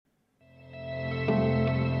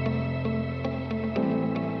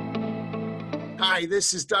Hi,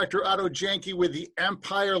 this is Dr. Otto Janke with the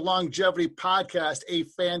Empire Longevity Podcast. A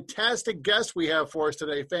fantastic guest we have for us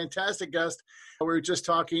today. Fantastic guest. We were just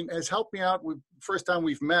talking, has helped me out. First time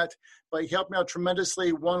we've met, but he helped me out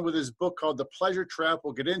tremendously. One with his book called The Pleasure Trap,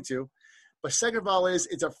 we'll get into. But second of all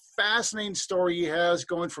it's a fascinating story he has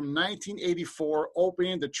going from 1984,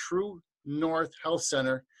 opening the True North Health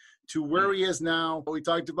Center to where he is now. We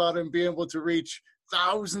talked about him being able to reach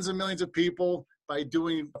thousands of millions of people by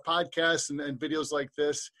doing podcasts and videos like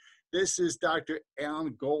this. This is Dr.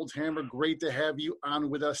 Alan Goldhamer. Great to have you on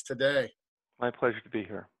with us today. My pleasure to be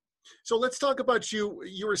here. So let's talk about you.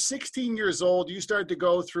 You were 16 years old. You started to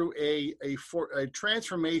go through a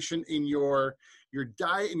transformation in your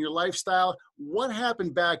diet and your lifestyle. What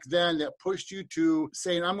happened back then that pushed you to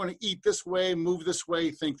saying, I'm going to eat this way, move this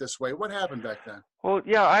way, think this way? What happened back then? Well,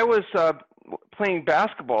 yeah, I was playing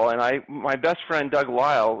basketball, and my best friend Doug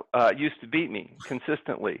Lyle used to beat me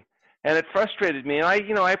consistently, and it frustrated me. And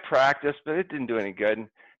I practiced, but it didn't do any good. In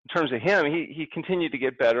terms of him, he continued to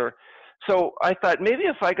get better. So I thought maybe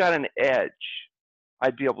if I got an edge,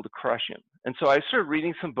 I'd be able to crush him. And so I started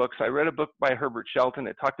reading some books. I read a book by Herbert Shelton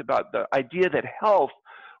that talked about the idea that health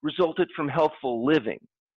resulted from healthful living,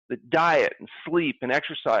 that diet and sleep and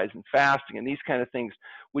exercise and fasting and these kind of things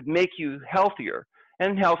would make you healthier.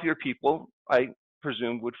 And healthier people, I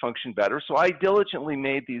presumed, would function better. So I diligently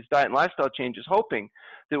made these diet and lifestyle changes, hoping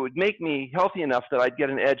that it would make me healthy enough that I'd get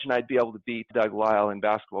an edge and I'd be able to beat Doug Lyle in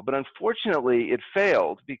basketball. But unfortunately, it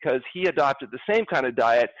failed because he adopted the same kind of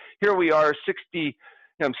diet. Here we are,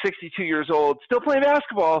 I'm 62 years old, still playing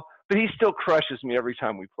basketball, but he still crushes me every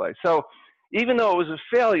time we play. So even though it was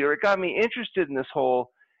a failure, it got me interested in this whole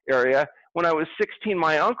area. When I was 16,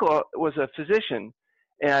 my uncle was a physician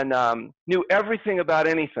and knew everything about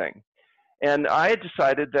anything. And I had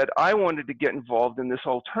decided that I wanted to get involved in this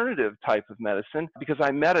alternative type of medicine because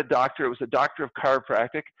I met a doctor, it was a doctor of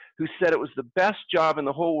chiropractic, who said it was the best job in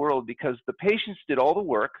the whole world because the patients did all the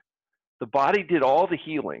work, the body did all the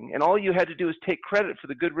healing, and all you had to do is take credit for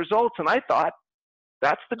the good results. And I thought,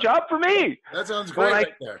 that's the job for me. That sounds great right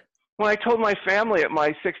there. When I told my family at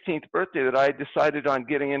my 16th birthday that I decided on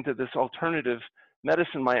getting into this alternative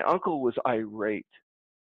medicine, my uncle was irate.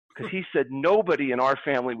 Because he said nobody in our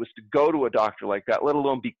family was to go to a doctor like that, let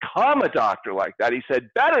alone become a doctor like that. He said,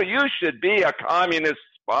 better you should be a communist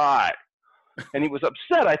spy. And he was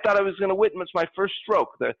upset. I thought I was going to witness my first stroke,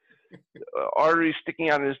 the artery sticking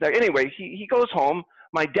out in his neck. Anyway, he goes home.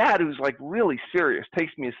 My dad, who's like really serious,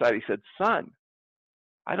 takes me aside. He said, son,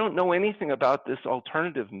 I don't know anything about this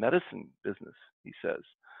alternative medicine business, he says.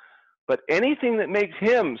 But anything that makes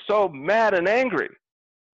him so mad and angry,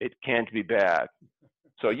 it can't be bad.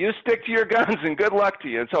 So you stick to your guns and good luck to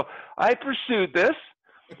you. And so I pursued this,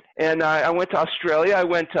 and I went to Australia. I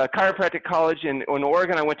went to chiropractic college in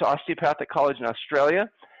Oregon. I went to osteopathic college in Australia.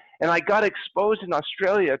 And I got exposed in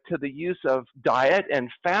Australia to the use of diet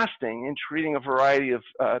and fasting in treating a variety of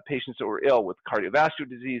patients that were ill with cardiovascular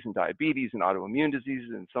disease and diabetes and autoimmune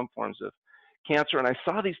diseases and some forms of cancer. And I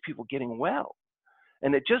saw these people getting well.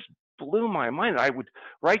 And it just blew my mind. I would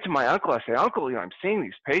write to my uncle. I say, Uncle, I'm seeing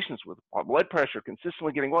these patients with blood pressure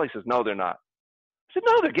consistently getting well. He says, no, they're not. I said,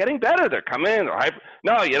 no, they're getting better. They're coming in. They're hyper.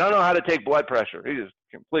 No, you don't know how to take blood pressure. He just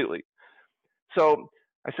completely. So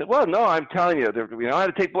I said, well, no, I'm telling you, we know how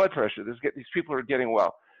to take blood pressure. These people are getting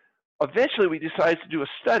well. Eventually, we decided to do a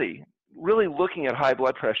study really looking at high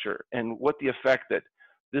blood pressure and what the effect that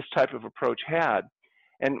this type of approach had.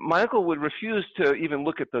 And my uncle would refuse to even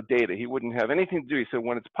look at the data. He wouldn't have anything to do. He said,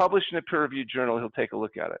 when it's published in a peer-reviewed journal, he'll take a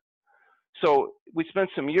look at it. So we spent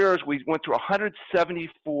some years. We went through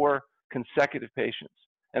 174 consecutive patients,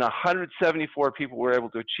 and 174 people were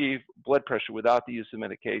able to achieve blood pressure without the use of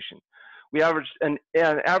medication. We averaged an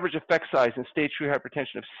average effect size in stage 3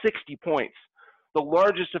 hypertension of 60 points, the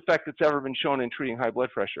largest effect that's ever been shown in treating high blood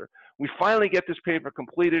pressure. We finally get this paper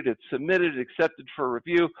completed. It's submitted, accepted for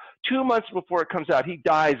review. 2 months before it comes out, he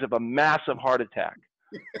dies of a massive heart attack.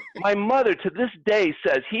 My mother, to this day,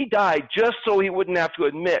 says he died just so he wouldn't have to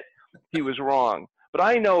admit he was wrong. But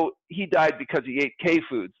I know he died because he ate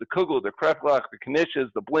K-foods, the kugel, the kreplach, the knishes,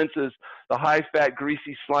 the blintzes, the high-fat,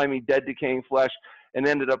 greasy, slimy, dead, decaying flesh, and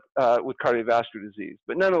ended up with cardiovascular disease.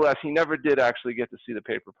 But nonetheless, he never did actually get to see the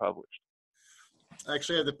paper published. I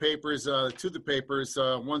actually have the papers, two of the papers.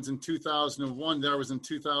 One's in 2001, the other was in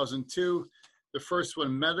 2002. The first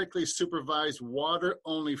one, medically supervised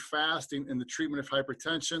water-only fasting in the treatment of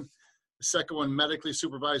hypertension. The second one, medically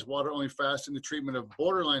supervised water-only fasting in the treatment of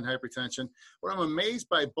borderline hypertension. What I'm amazed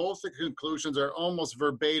by, both the conclusions are almost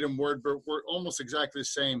verbatim, word almost exactly the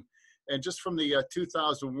same. And just from the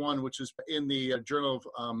 2001, which is in the Journal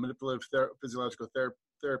of Manipulative Physiological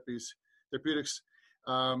Therapies, Therapeutics,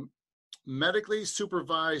 medically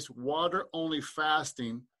supervised water-only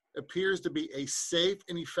fasting appears to be a safe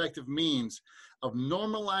and effective means of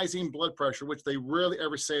normalizing blood pressure, which they rarely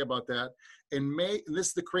ever say about that, and this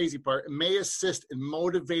is the crazy part, may assist in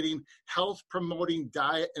motivating health-promoting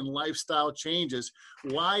diet and lifestyle changes.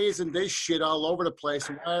 Why isn't this shit all over the place,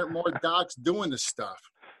 and why aren't more docs doing this stuff?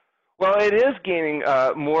 Well, it is gaining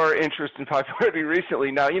more interest and popularity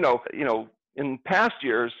recently. Now, in past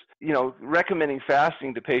years, recommending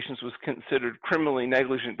fasting to patients was considered criminally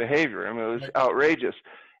negligent behavior. I mean, it was outrageous.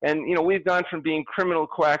 And, we've gone from being criminal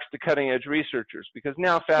quacks to cutting-edge researchers, because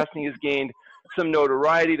now fasting has gained some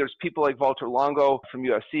notoriety. There's people like Walter Longo from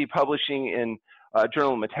USC publishing in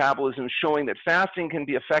Journal of Metabolism showing that fasting can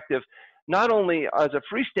be effective not only as a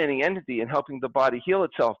freestanding entity in helping the body heal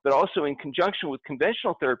itself, but also in conjunction with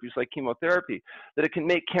conventional therapies like chemotherapy, that it can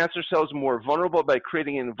make cancer cells more vulnerable by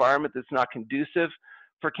creating an environment that's not conducive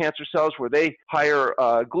for cancer cells, where they higher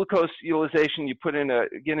glucose utilization. You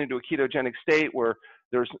get into a ketogenic state where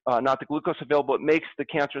there's not the glucose available. It makes the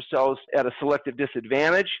cancer cells at a selective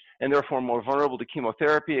disadvantage and therefore more vulnerable to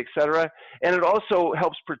chemotherapy, et cetera. And it also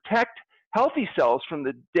helps protect healthy cells from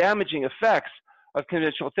the damaging effects of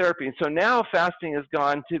conventional therapy. And so now fasting has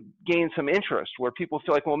gone to gain some interest, where people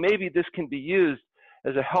feel like, well, maybe this can be used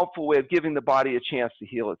as a helpful way of giving the body a chance to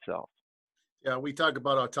heal itself. Yeah, we talk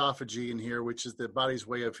about autophagy in here, which is the body's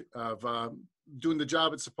way of doing the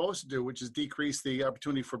job it's supposed to do, which is decrease the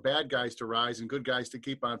opportunity for bad guys to rise and good guys to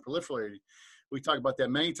keep on proliferating. We talk about that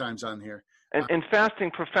many times on here. And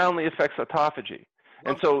fasting profoundly affects autophagy.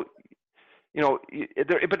 And so,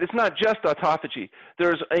 but it's not just autophagy.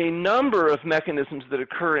 There's a number of mechanisms that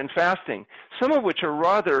occur in fasting, some of which are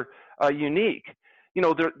rather unique.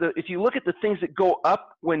 If you look at the things that go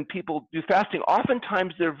up when people do fasting,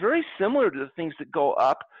 oftentimes they're very similar to the things that go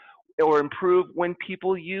up or improve when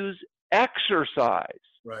people use exercise.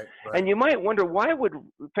 Right. And you might wonder, why would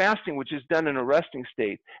fasting, which is done in a resting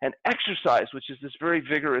state, and exercise, which is this very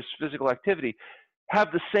vigorous physical activity,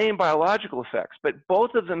 have the same biological effects? But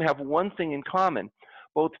both of them have one thing in common.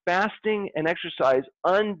 Both fasting and exercise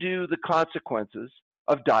undo the consequences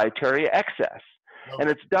of dietary excess.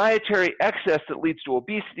 And it's dietary excess that leads to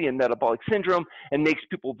obesity and metabolic syndrome and makes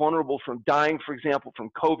people vulnerable from dying, for example,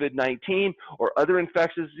 from COVID-19 or other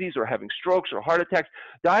infectious disease, or having strokes or heart attacks.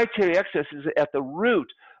 Dietary excess is at the root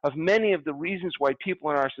of many of the reasons why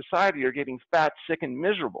people in our society are getting fat, sick, and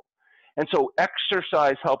miserable. And so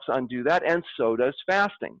exercise helps undo that, and so does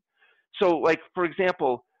fasting. So, like, for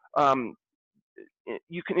example,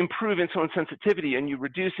 you can improve insulin sensitivity and you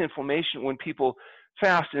reduce inflammation when people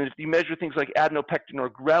fast. And if you measure things like adenopectin or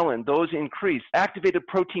ghrelin, those increase. Activated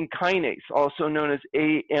protein kinase, also known as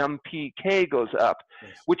AMPK, goes up,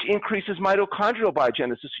 which increases mitochondrial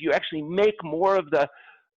biogenesis. So you actually make more of the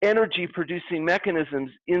energy-producing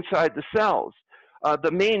mechanisms inside the cells.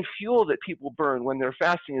 The main fuel that people burn when they're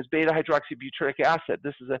fasting is beta-hydroxybutyric acid.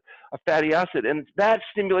 This is a fatty acid, and that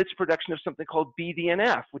stimulates production of something called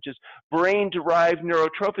BDNF, which is brain-derived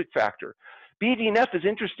neurotrophic factor. BDNF is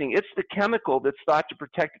interesting. It's the chemical that's thought to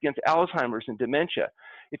protect against Alzheimer's and dementia.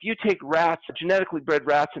 If you take rats, genetically bred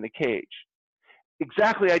rats in a cage,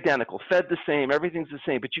 exactly identical, fed the same, everything's the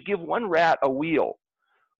same, but you give one rat a wheel,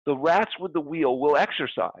 the rats with the wheel will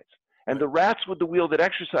exercise, and the rats with the wheel that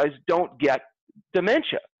exercise don't get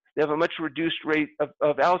dementia. They have a much reduced rate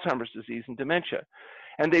of Alzheimer's disease and dementia.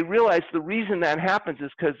 And they realize the reason that happens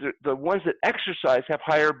is because the ones that exercise have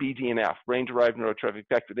higher BDNF, brain-derived neurotrophic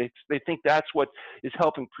factor. They think that's what is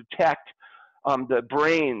helping protect the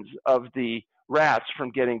brains of the rats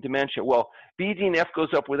from getting dementia. Well, BDNF goes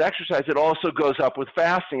up with exercise. It also goes up with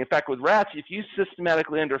fasting. In fact, with rats, if you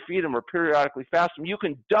systematically underfeed them or periodically fast them, you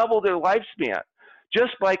can double their lifespan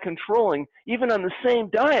just by controlling, even on the same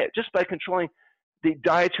diet, just by controlling the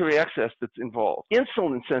dietary excess that's involved.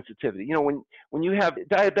 Insulin sensitivity. When you have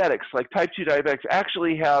diabetics, like type 2 diabetics,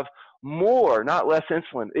 actually have more, not less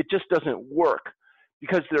insulin. It just doesn't work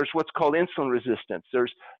because there's what's called insulin resistance.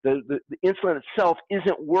 There's the insulin itself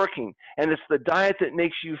isn't working, and it's the diet that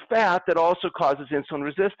makes you fat that also causes insulin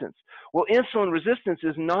resistance. Well, insulin resistance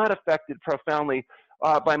is not affected profoundly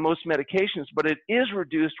by most medications, but it is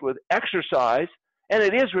reduced with exercise, and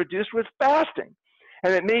it is reduced with fasting.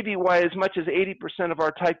 And it may be why as much as 80% of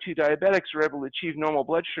our type 2 diabetics are able to achieve normal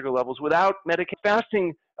blood sugar levels without medication.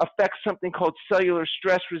 Fasting affects something called cellular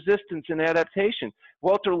stress resistance and adaptation.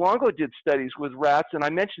 Walter Longo did studies with rats, and I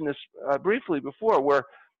mentioned this briefly before, where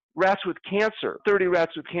rats with cancer, 30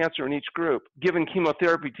 rats with cancer in each group, given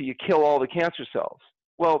chemotherapy till you kill all the cancer cells.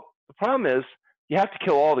 Well, the problem is you have to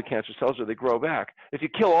kill all the cancer cells or they grow back. If you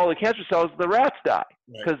kill all the cancer cells, the rats die.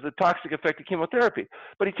 Right. because of the toxic effect of chemotherapy.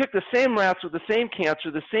 But he took the same rats with the same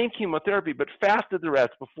cancer, the same chemotherapy, but fasted the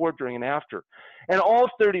rats before, during, and after. And all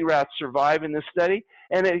 30 rats survive in this study,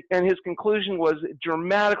 and his conclusion was it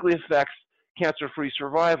dramatically affects cancer-free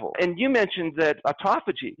survival. And you mentioned that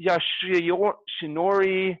autophagy,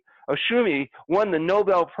 Yoshinori Oshumi won the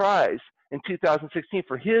Nobel Prize in 2016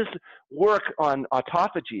 for his work on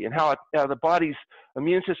autophagy and how the body's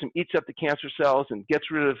immune system eats up the cancer cells and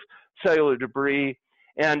gets rid of cellular debris.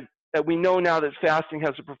 And we know now that fasting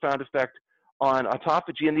has a profound effect on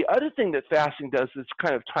autophagy. And the other thing that fasting does that's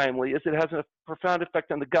kind of timely is it has a profound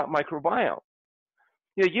effect on the gut microbiome.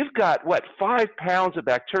 You know, you've got, 5 pounds of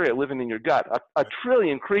bacteria living in your gut, a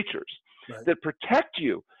trillion creatures that protect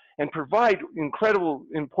you and provide incredible,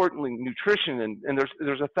 importantly, nutrition. And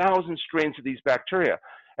there's 1,000 strains of these bacteria.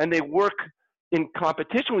 And they work in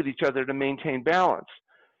competition with each other to maintain balance.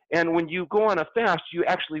 And when you go on a fast, you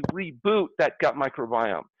actually reboot that gut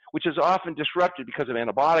microbiome, which is often disrupted because of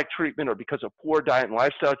antibiotic treatment or because of poor diet and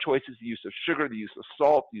lifestyle choices, the use of sugar, the use of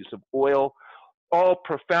salt, the use of oil. All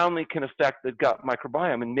profoundly can affect the gut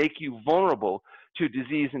microbiome and make you vulnerable to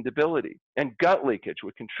disease and debility and gut leakage,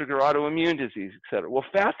 which can trigger autoimmune disease, et cetera. Well,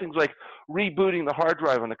 fasting's like rebooting the hard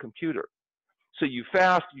drive on a computer. So you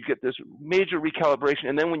fast, you get this major recalibration,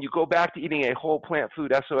 and then when you go back to eating a whole plant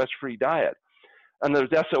food SOS-free diet, and there's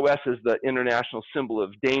SOS is the international symbol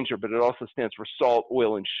of danger, but it also stands for salt,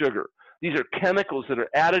 oil, and sugar. These are chemicals that are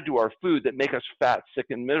added to our food that make us fat, sick,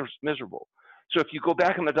 and miserable. So if you go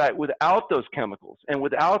back on the diet without those chemicals and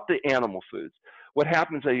without the animal foods, what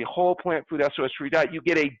happens a whole plant food SOS-free diet, you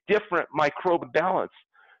get a different microbial balance.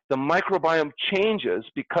 The microbiome changes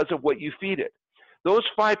because of what you feed it. Those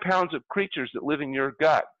 5 pounds of creatures that live in your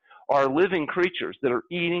gut are living creatures that are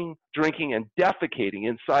eating, drinking, and defecating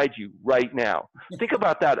inside you right now. Think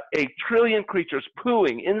about that, a trillion creatures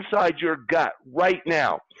pooing inside your gut right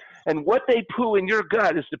now. And what they poo in your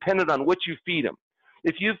gut is dependent on what you feed them.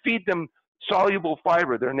 If you feed them soluble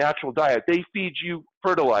fiber, their natural diet, they feed you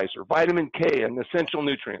fertilizer, vitamin K, and essential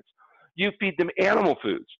nutrients. You feed them animal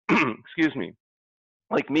foods, excuse me,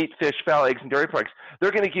 like meat, fish, fowl, eggs, and dairy products.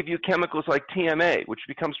 They're going to give you chemicals like TMA, which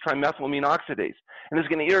becomes trimethylamine oxidase, and is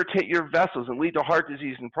going to irritate your vessels and lead to heart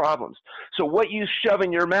disease and problems. So what you shove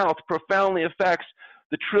in your mouth profoundly affects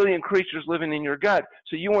the trillion creatures living in your gut.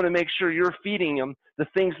 So you want to make sure you're feeding them the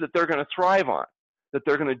things that they're going to thrive on, that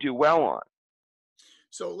they're going to do well on.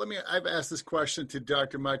 So I've asked this question to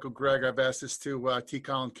Dr. Michael Greger. I've asked this to T.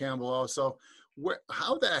 Colin Campbell also.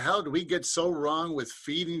 How the hell do we get so wrong with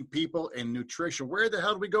feeding people and nutrition? Where the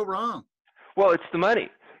hell do we go wrong? Well, it's the money.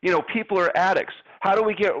 You know, people are addicts. How do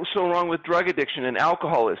we get so wrong with drug addiction and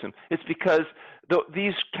alcoholism? It's because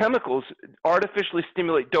these chemicals artificially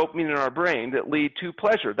stimulate dopamine in our brain that lead to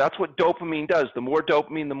pleasure. That's what dopamine does. The more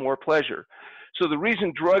dopamine, the more pleasure. So the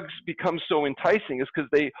reason drugs become so enticing is because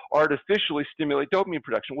they artificially stimulate dopamine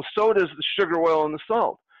production. Well, so does the sugar, oil, and the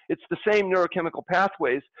salt. It's the same neurochemical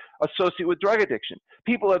pathways associated with drug addiction.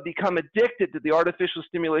 People have become addicted to the artificial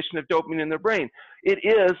stimulation of dopamine in their brain. It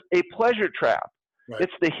is a pleasure trap. Right.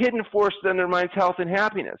 It's the hidden force that undermines health and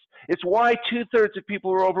happiness. It's why 2/3 of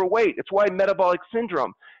people are overweight. It's why metabolic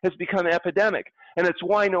syndrome has become an epidemic. And it's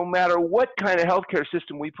why no matter what kind of healthcare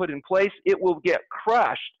system we put in place, it will get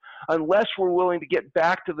crushed unless we're willing to get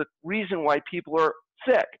back to the reason why people are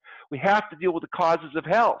sick. We have to deal with the causes of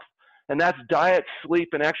health, and that's diet, sleep,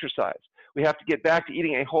 and exercise. We have to get back to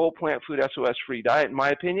eating a whole plant food SOS-free diet, in my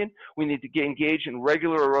opinion. We need to engage in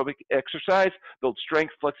regular aerobic exercise, build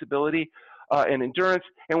strength, flexibility, and endurance,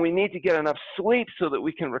 and we need to get enough sleep so that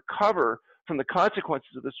we can recover from the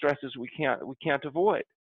consequences of the stresses we can't avoid.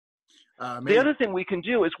 The other thing we can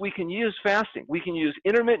do is we can use fasting. We can use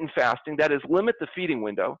intermittent fasting, that is limit the feeding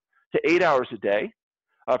window to 8 hours a day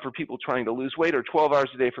for people trying to lose weight, or 12 hours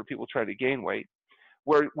a day for people trying to gain weight,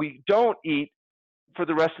 where we don't eat for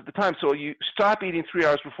the rest of the time. So you stop eating 3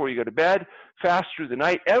 hours before you go to bed, fast through the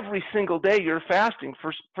night. Every single day you're fasting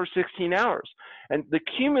for 16 hours. And the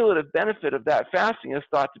cumulative benefit of that fasting is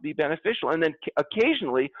thought to be beneficial. And then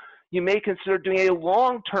occasionally you may consider doing a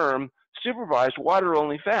long-term supervised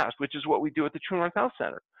water-only fast, which is what we do at the True North Health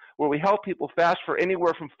Center, where we help people fast for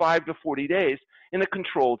anywhere from 5 to 40 days in a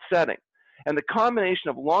controlled setting. And the combination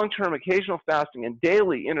of long-term occasional fasting and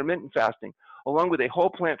daily intermittent fasting, along with a whole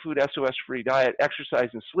plant food SOS-free diet, exercise,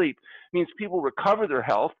 and sleep, means people recover their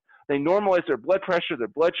health, they normalize their blood pressure, their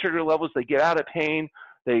blood sugar levels, they get out of pain,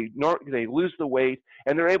 they lose the weight,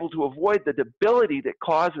 and they're able to avoid the debility that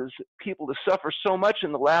causes people to suffer so much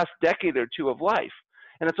in the last decade or two of life.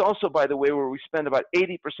 And it's also, by the way, where we spend about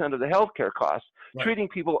 80% of the healthcare costs treating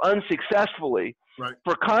people unsuccessfully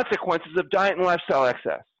for consequences of diet and lifestyle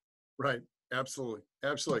excess. Right. Absolutely.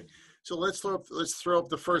 Absolutely. So let's throw up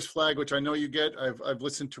the first flag, which I know you get. I've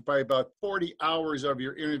listened to probably about 40 hours of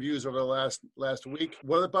your interviews over the last week.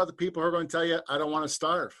 What about the people who are going to tell you, I don't want to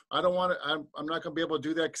starve. I don't want to, I'm not going to be able to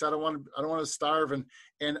do that because I don't want to starve.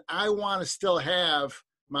 And I want to still have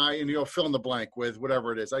my, fill in the blank with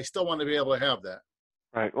whatever it is. I still want to be able to have that.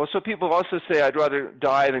 Right. Well, so people also say, I'd rather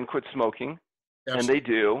die than quit smoking. Absolutely. And they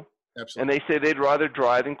do. Absolutely. And they say they'd rather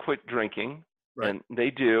die than quit drinking. Right. And they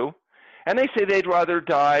do. And they say they'd rather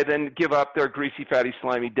die than give up their greasy, fatty,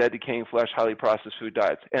 slimy, dead, decaying flesh, highly processed food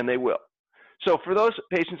diets. And they will. So for those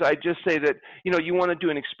patients, I just say that, you want to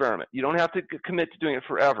do an experiment. You don't have to commit to doing it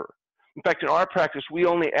forever. In fact, in our practice, we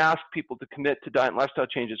only ask people to commit to diet and lifestyle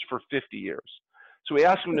changes for 50 years. So we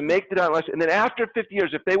ask them to make the diet and lifestyle, and then after 50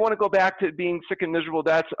 years, if they want to go back to being sick and miserable,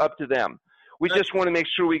 that's up to them. We just want to make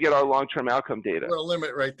sure we get our long-term outcome data. We're a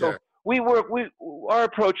limit right there. So our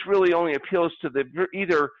approach really only appeals to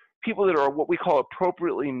either people that are what we call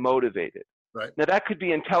appropriately motivated. Right. Now that could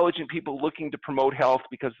be intelligent people looking to promote health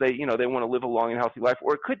because they want to live a long and healthy life,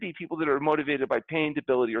 or it could be people that are motivated by pain,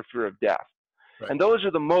 debility, or fear of death. Right. And those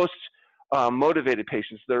are the most motivated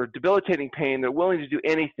patients. They're debilitating pain. They're willing to do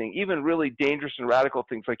anything, even really dangerous and radical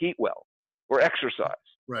things like eat well, or exercise,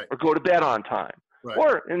 right, or go to bed on time, right,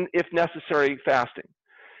 or if necessary, fasting.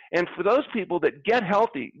 And for those people that get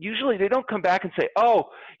healthy, usually they don't come back and say, oh,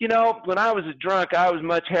 when I was a drunk, I was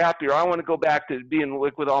much happier. I want to go back to being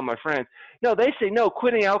with all my friends. No, they say, no,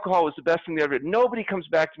 quitting alcohol was the best thing they ever did. Nobody comes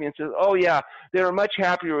back to me and says, oh, yeah, they were much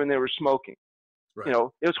happier when they were smoking. Right.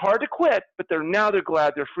 It was hard to quit, but they're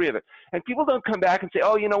glad they're free of it. And people don't come back and say,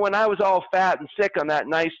 oh, when I was all fat and sick on that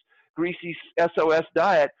nice, greasy SOS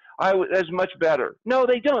diet, I was much better. No,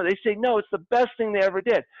 they don't. They say, no, it's the best thing they ever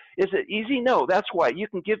did. Is it easy? No, that's why. You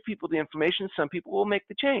can give people the information. Some people will make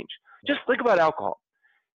the change. Just think about alcohol.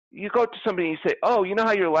 You go to somebody and you say, oh, you know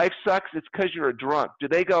how your life sucks? It's because you're a drunk. Do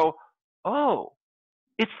they go, oh,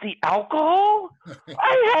 it's the alcohol?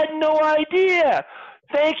 I had no idea.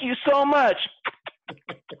 Thank you so much.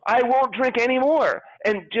 I won't drink anymore.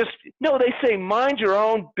 And no, they say, mind your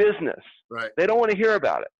own business. Right. They don't want to hear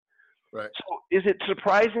about it. Right. So is it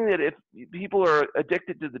surprising that if people are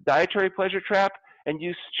addicted to the dietary pleasure trap and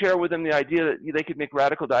you share with them the idea that they could make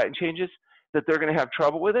radical diet changes, that they're going to have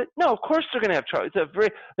trouble with it? No, of course they're going to have trouble.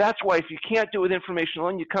 That's why if you can't do it with information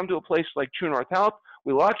alone, you come to a place like True North Health.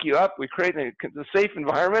 We lock you up. We create a safe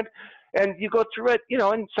environment. And you go through it,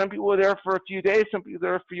 and some people are there for a few days, some people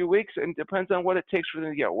are there for a few weeks, and it depends on what it takes for them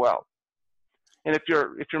to get well. And if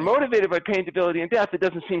you're motivated by pain, debility, and death, it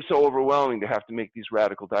doesn't seem so overwhelming to have to make these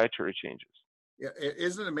radical dietary changes. Yeah,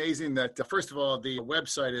 isn't it amazing that, first of all, the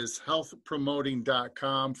website is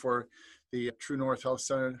healthpromoting.com for the True North Health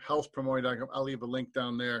Center, healthpromoting.com. I'll leave a link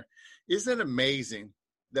down there. Isn't it amazing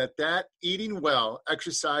that eating well,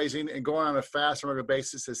 exercising, and going on a fast and regular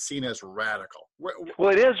basis is seen as radical? Well,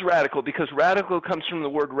 it is radical because radical comes from the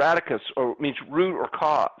word radicus, or means root or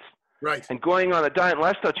cause. Right. And going on a diet and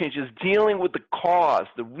lifestyle change is dealing with the cause,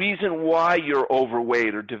 the reason why you're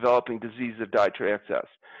overweight or developing disease of dietary excess.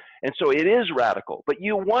 And so it is radical, but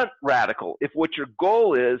you want radical if what your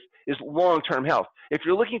goal is long-term health. If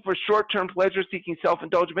you're looking for short-term pleasure-seeking,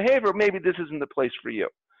 self-indulgent behavior, maybe this isn't the place for you.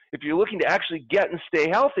 If you're looking to actually get and stay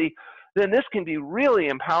healthy, then this can be really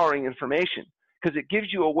empowering information because it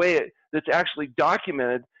gives you a way that's actually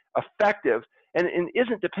documented, effective, and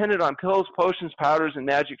isn't dependent on pills, potions, powders, and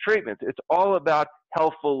magic treatments. It's all about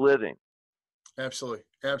healthful living. Absolutely.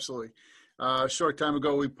 Absolutely. A short time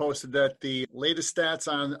ago, we posted that the latest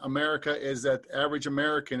stats on America is that the average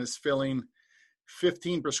American is filling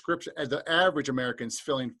 15 prescriptions. The average American is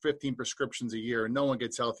filling 15 prescriptions a year. No one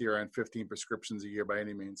gets healthier on 15 prescriptions a year by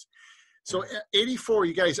any means. So at 84,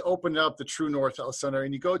 you guys opened up the True North Health Center,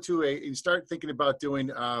 and you go to you start thinking about doing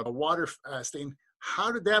a water fasting.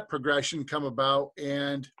 How did that progression come about,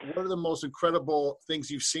 and what are the most incredible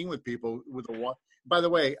things you've seen with people with the water? By the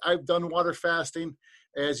way, I've done water fasting.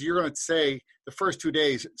 As you're going to say, the first 2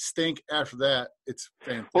 days stink. After that, it's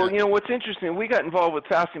fantastic. Well, what's interesting, we got involved with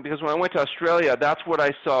fasting because when I went to Australia, that's what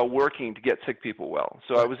I saw working to get sick people well.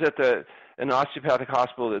 So I was at an osteopathic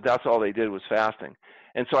hospital that's all they did was fasting.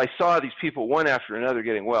 And so I saw these people one after another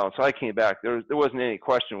getting well. And so I came back. There wasn't any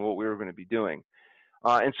question what we were going to be doing.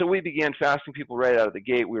 And so we began fasting people right out of the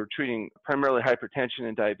gate. We were treating primarily hypertension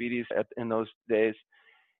and diabetes in those days.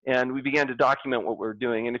 And we began to document what we were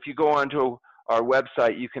doing. And if you go onto our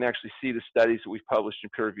website, you can actually see the studies that we've published in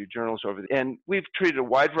peer-reviewed journals over there. And we've treated a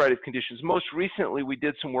wide variety of conditions. Most recently, we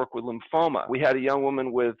did some work with lymphoma. We had a young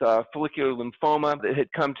woman with follicular lymphoma that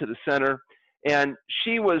had come to the center. And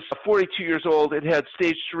she was 42 years old. It had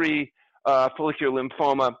stage 3 follicular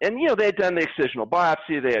lymphoma. And, they had done the excisional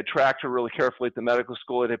biopsy. They had tracked her really carefully at the medical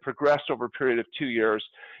school. It had progressed over a period of 2 years.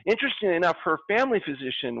 Interestingly enough, her family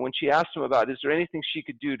physician, when she asked him about, is there anything she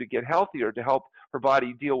could do to get healthier, to help her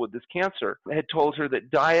body deal with this cancer, had told her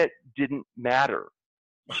that diet didn't matter.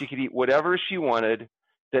 She could eat whatever she wanted,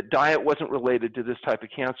 that diet wasn't related to this type of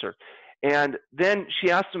cancer. And then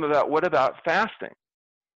she asked him about, what about fasting?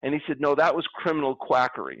 And he said, no, that was criminal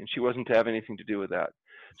quackery, and she wasn't to have anything to do with that.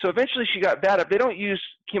 So eventually she got bad. They don't use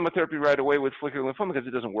chemotherapy right away with follicular lymphoma because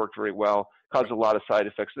it doesn't work very well, causes a lot of side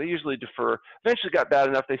effects. They usually defer. Eventually got bad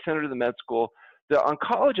enough, they sent her to the med school. The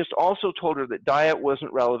oncologist also told her that diet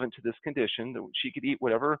wasn't relevant to this condition, that she could eat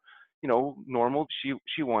whatever, normal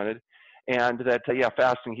she wanted, and that,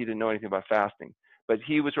 fasting, he didn't know anything about fasting. But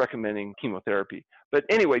he was recommending chemotherapy. But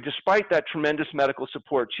anyway, despite that tremendous medical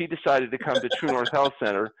support, she decided to come to True North Health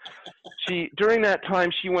Center. During that time,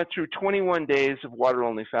 she went through 21 days of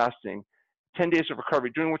water-only fasting, 10 days of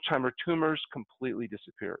recovery, during which time her tumors completely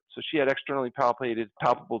disappeared. So she had externally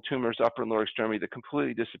palpable tumors, upper and lower extremity, that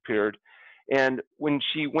completely disappeared. And when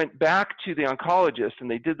she went back to the oncologist and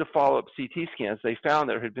they did the follow-up CT scans, they found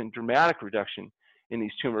there had been dramatic reduction in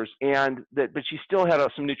these tumors, but she still had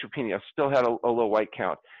some neutropenia, still had a low white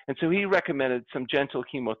count. And so he recommended some gentle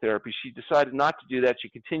chemotherapy. She decided not to do that. She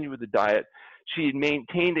continued with the diet. She had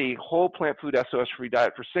maintained a whole plant food SOS-free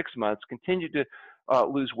diet for 6 months, continued to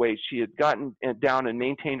lose weight. She had gotten down and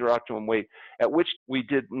maintained her optimum weight, at which we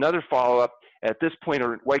did another follow-up. At this point,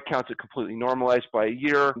 her white counts had completely normalized by a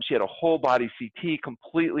year. She had a whole body CT,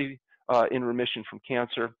 completely in remission from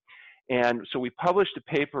cancer. And so we published a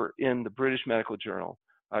paper in the British Medical Journal,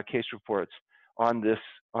 Case Reports, on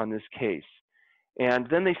this case. And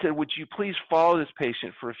then they said, would you please follow this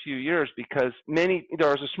patient for a few years, because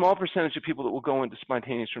there is a small percentage of people that will go into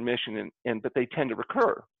spontaneous remission, but they tend to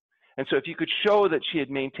recur. And so if you could show that she had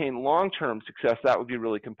maintained long-term success, that would be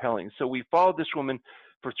really compelling. So we followed this woman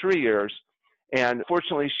for 3 years, and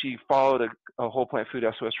fortunately she followed a whole plant food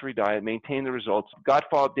SOS-free diet, maintained the results, got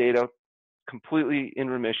follow-up data, completely in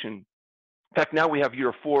remission. In fact, now we have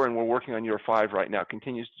year 4, and we're working on year 5 right now.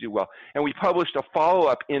 Continues to do well. And we published a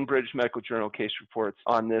follow-up in British Medical Journal Case Reports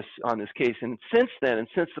on this case. And since then, and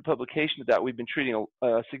since the publication of that, we've been treating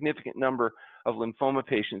a significant number of lymphoma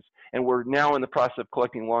patients. And we're now in the process of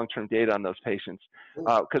collecting long-term data on those patients.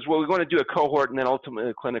 Because we're going to do a cohort and then ultimately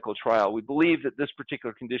a clinical trial. We believe that this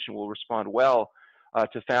particular condition will respond well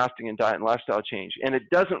to fasting and diet and lifestyle change. And it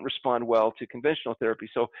doesn't respond well to conventional therapy.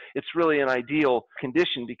 So it's really an ideal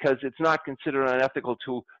condition because it's not considered unethical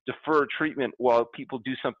to defer treatment while people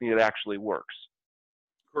do something that actually works.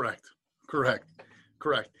 Correct.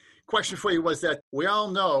 Question for you was that we all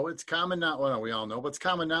know it's common, we all know, but it's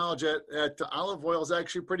common knowledge that olive oil is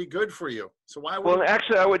actually pretty good for you. So why would Well,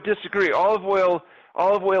 actually, I would disagree. Olive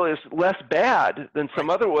oil is less bad than some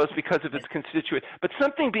other oils because of its constituent. But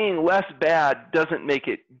something being less bad doesn't make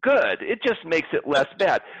it good. It just makes it less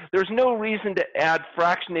bad. There's no reason to add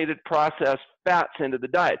fractionated processed fats into the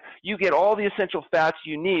diet. You get all the essential fats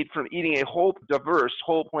you need from eating a diverse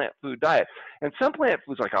whole plant food diet. And some plant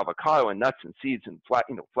foods like avocado and nuts and seeds and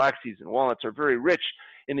flax seeds and walnuts are very rich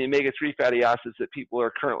in the omega-3 fatty acids that people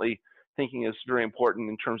are currently thinking is very important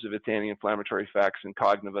in terms of its anti-inflammatory effects and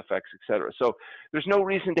cognitive effects, et cetera. So there's no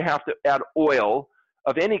reason to have to add oil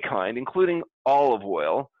of any kind, including olive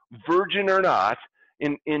oil, virgin or not,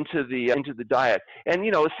 into the diet. And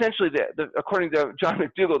essentially, according to John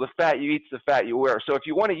McDougall, the fat you eat's the fat you wear. So if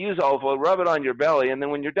you want to use olive oil, rub it on your belly, and then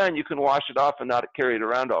when you're done, you can wash it off and not carry it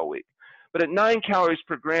around all week. But at 9 calories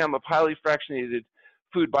per gram of highly fractionated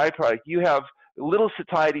food byproduct, you have little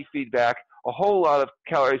satiety feedback, a whole lot of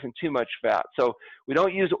calories, and too much fat. So we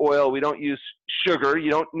don't use oil. We don't use sugar. You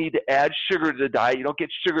don't need to add sugar to the diet. You don't get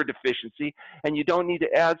sugar deficiency. And you don't need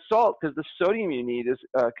to add salt because the sodium you need is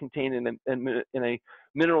contained in a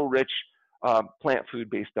mineral-rich plant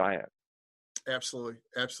food-based diet. Absolutely.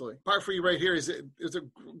 Part for you right here is a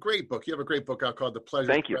great book. You have a great book out called The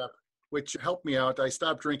Pleasure Trap, which helped me out. I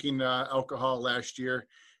stopped drinking alcohol last year.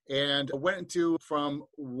 And I went from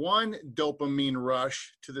one dopamine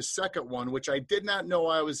rush to the second one, which I did not know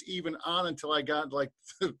I was even on until I got like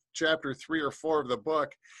chapter 3 or 4 of the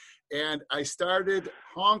book. And I started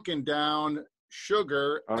honking down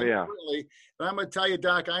sugar. Oh, yeah. And I'm going to tell you,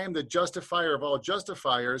 Doc, I am the justifier of all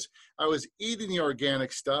justifiers. I was eating the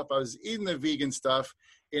organic stuff. I was eating the vegan stuff.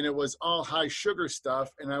 And it was all high sugar stuff.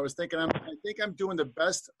 And I was thinking, I think I'm doing the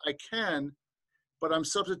best I can, but I'm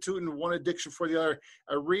substituting one addiction for the other.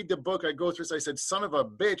 I read the book, I go through this, I said, son of a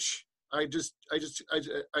bitch, I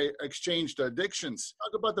exchanged addictions.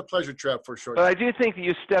 Talk about The Pleasure Trap for a short time. But I do think that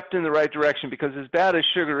you stepped in the right direction because as bad as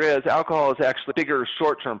sugar is, alcohol is actually a bigger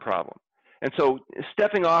short-term problem. And so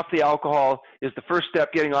stepping off the alcohol is the first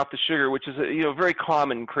step, getting off the sugar, which is a very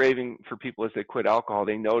common craving for people as they quit alcohol,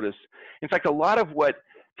 they notice. In fact, a lot of what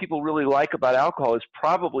people really like about alcohol is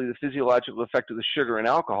probably the physiological effect of the sugar in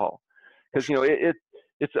alcohol. Because,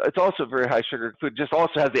 it's also very high sugar food, just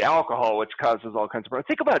also has the alcohol, which causes all kinds of problems.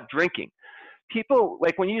 Think about drinking. People,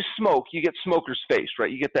 like when you smoke, you get smoker's face, right?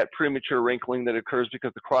 You get that premature wrinkling that occurs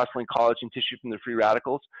because the cross-linked collagen tissue from the free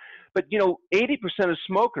radicals. But, 80% of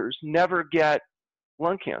smokers never get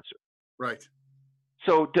lung cancer. Right.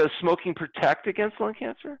 So does smoking protect against lung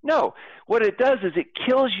cancer? No. What it does is it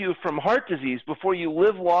kills you from heart disease before you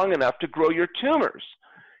live long enough to grow your tumors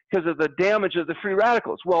because of the damage of the free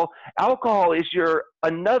radicals. Well, alcohol is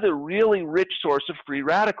another really rich source of free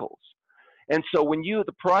radicals. And so when the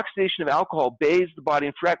peroxidation of alcohol bathes the body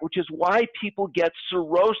in free radicals, which is why people get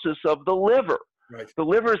cirrhosis of the liver. Right. The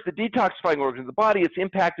liver is the detoxifying organ of the body. It's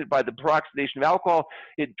impacted by the peroxidation of alcohol.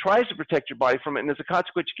 It tries to protect your body from it, and as a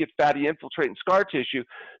consequence, you get fatty infiltrate and scar tissue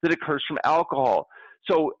that occurs from alcohol.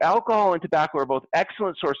 So alcohol and tobacco are both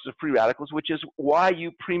excellent sources of free radicals, which is why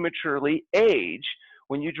you prematurely age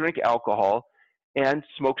when you drink alcohol and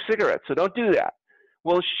smoke cigarettes. So don't do that.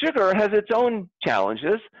 Well, sugar has its own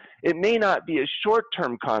challenges. It may not be as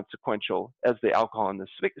short-term consequential as the alcohol and the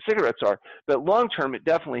cigarettes are, but long-term it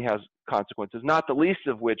definitely has consequences, not the least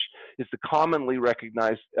of which is the commonly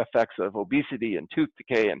recognized effects of obesity and tooth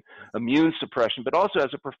decay and immune suppression, but also has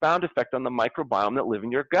a profound effect on the microbiome that live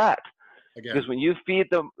in your gut. Again. Because when you feed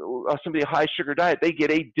somebody a high-sugar diet, they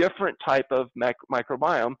get a different type of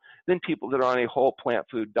microbiome than people that are on a whole plant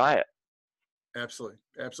food diet. Absolutely.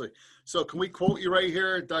 Absolutely. So can we quote you right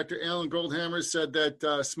here? Dr. Alan Goldhammer said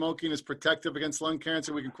that smoking is protective against lung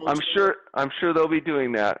cancer. We can quote I'm sure they'll be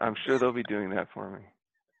doing that. I'm sure they'll be doing that for me.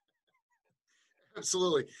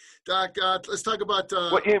 Absolutely. Doc, let's talk about...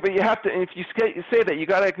 but you have to, if you say that, you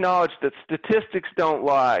got to acknowledge that statistics don't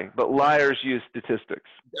lie, but liars use statistics.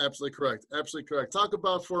 Absolutely correct. Absolutely correct. Talk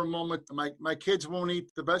about for a moment, my kids won't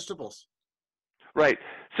eat the vegetables. Right.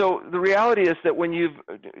 So the reality is that when you've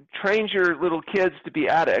trained your little kids to be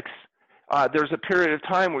addicts, there's a period of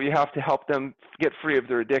time where you have to help them get free of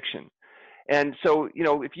their addiction. And so,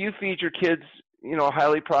 if you feed your kids,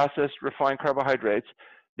 highly processed, refined carbohydrates,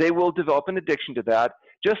 they will develop an addiction to that.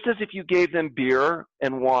 Just as if you gave them beer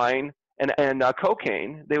and wine and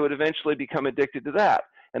cocaine, they would eventually become addicted to that,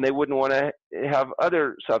 and they wouldn't want to have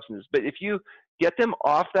other substances. But if you get them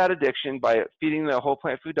off that addiction by feeding them a whole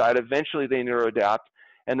plant food diet, eventually they neuroadapt,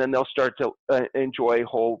 and then they'll start to enjoy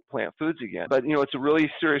whole plant foods again. But, it's a really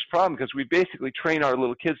serious problem because we basically train our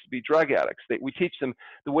little kids to be drug addicts. We teach them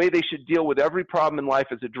the way they should deal with every problem in life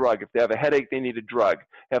as a drug. If they have a headache, they need a drug.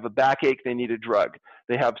 They have a backache, they need a drug.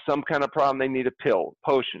 They have some kind of problem, they need a pill,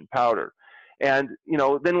 potion, powder. And,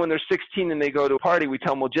 then when they're 16 and they go to a party, we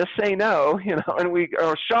tell them, well, just say no, and we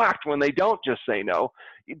are shocked when they don't just say no,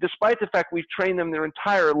 despite the fact we've trained them their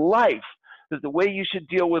entire life that the way you should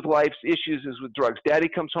deal with life's issues is with drugs. Daddy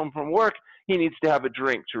comes home from work, he needs to have a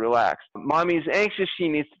drink to relax. Mommy's anxious, she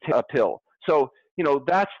needs to take a pill. So,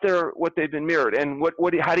 that's what they've been mirrored. And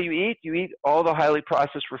how do you eat? You eat all the highly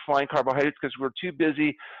processed, refined carbohydrates because we're too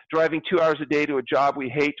busy driving 2 hours a day to a job we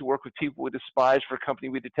hate, to work with people we despise, for a company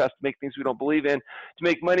we detest, to make things we don't believe in, to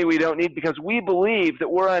make money we don't need because we believe that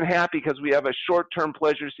we're unhappy because we have a short-term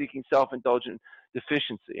pleasure-seeking, self-indulgent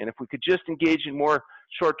deficiency. And if we could just engage in more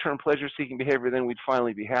short-term pleasure-seeking behavior, then we'd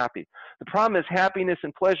finally be happy. The problem is happiness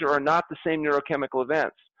and pleasure are not the same neurochemical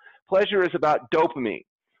events. Pleasure is about dopamine.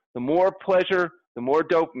 The more pleasure, the more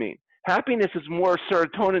dopamine. Happiness is more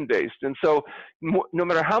serotonin-based. And so no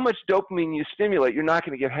matter how much dopamine you stimulate, you're not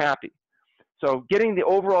going to get happy. So getting the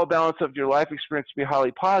overall balance of your life experience to be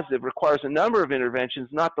highly positive requires a number of interventions,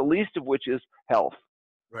 not the least of which is health.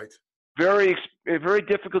 Right. Very, very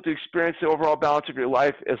difficult to experience the overall balance of your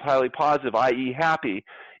life as highly positive, i.e. happy,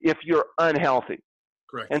 if you're unhealthy.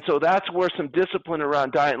 Correct. And so that's where some discipline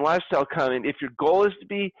around diet and lifestyle come in. If your goal is to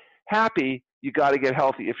be happy, you got to get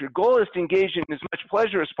healthy. If your goal is to engage in as much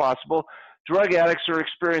pleasure as possible, drug addicts are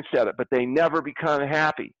experienced at it, but they never become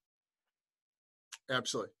happy.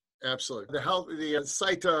 Absolutely. Absolutely. The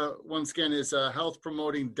site, once again, is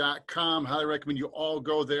healthpromoting.com. Highly recommend you all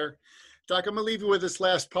go there. Doc, I'm going to leave you with this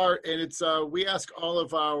last part, and it's we ask all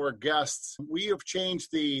of our guests, we have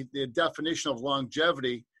changed the definition of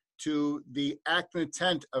longevity to the act and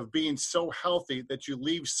intent of being so healthy that you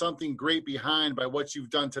leave something great behind by what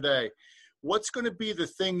you've done today. What's going to be the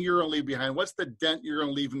thing you're going to leave behind? What's the dent you're going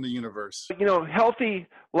to leave in the universe? Healthy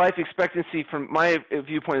life expectancy from my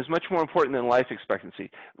viewpoint is much more important than life expectancy.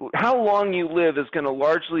 How long you live is going to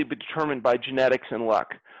largely be determined by genetics and luck.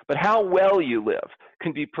 But how well you live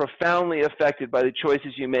can be profoundly affected by the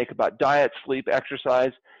choices you make about diet, sleep,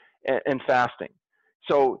 exercise, and fasting.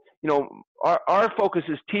 So, our focus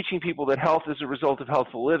is teaching people that health is a result of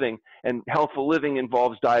healthful living, and healthful living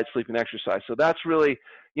involves diet, sleep, and exercise. So that's really,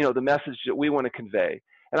 the message that we want to convey.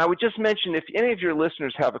 And I would just mention, if any of your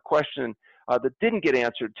listeners have a question that didn't get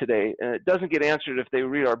answered today, and it doesn't get answered if they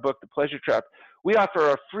read our book, The Pleasure Trap, we offer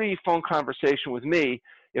a free phone conversation with me.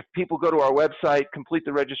 If people go to our website, complete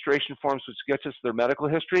the registration forms, which gets us their medical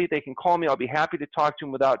history, they can call me. I'll be happy to talk to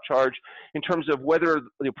them without charge in terms of whether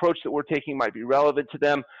the approach that we're taking might be relevant to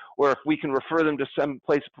them, or if we can refer them to some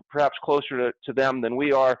place perhaps closer to them than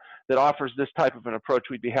we are that offers this type of an approach.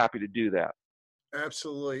 We'd be happy to do that.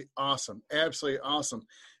 Absolutely awesome. Absolutely awesome.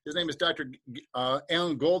 His name is Dr.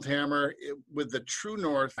 Alan Goldhammer with the True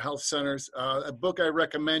North Health Centers. A book I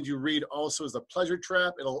recommend you read also is The Pleasure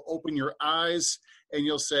Trap. It'll open your eyes and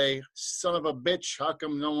you'll say, son of a bitch, how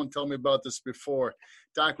come no one told me about this before?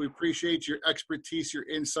 Doc, we appreciate your expertise, your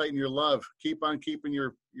insight, and your love. Keep on keeping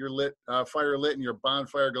your fire lit and your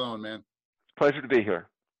bonfire glowing, man. Pleasure to be here.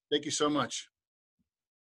 Thank you so much.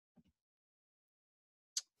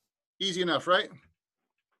 Easy enough, right?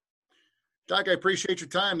 Doc, I appreciate your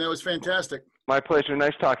time. That was fantastic. My pleasure.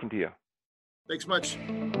 Nice talking to you. Thanks much.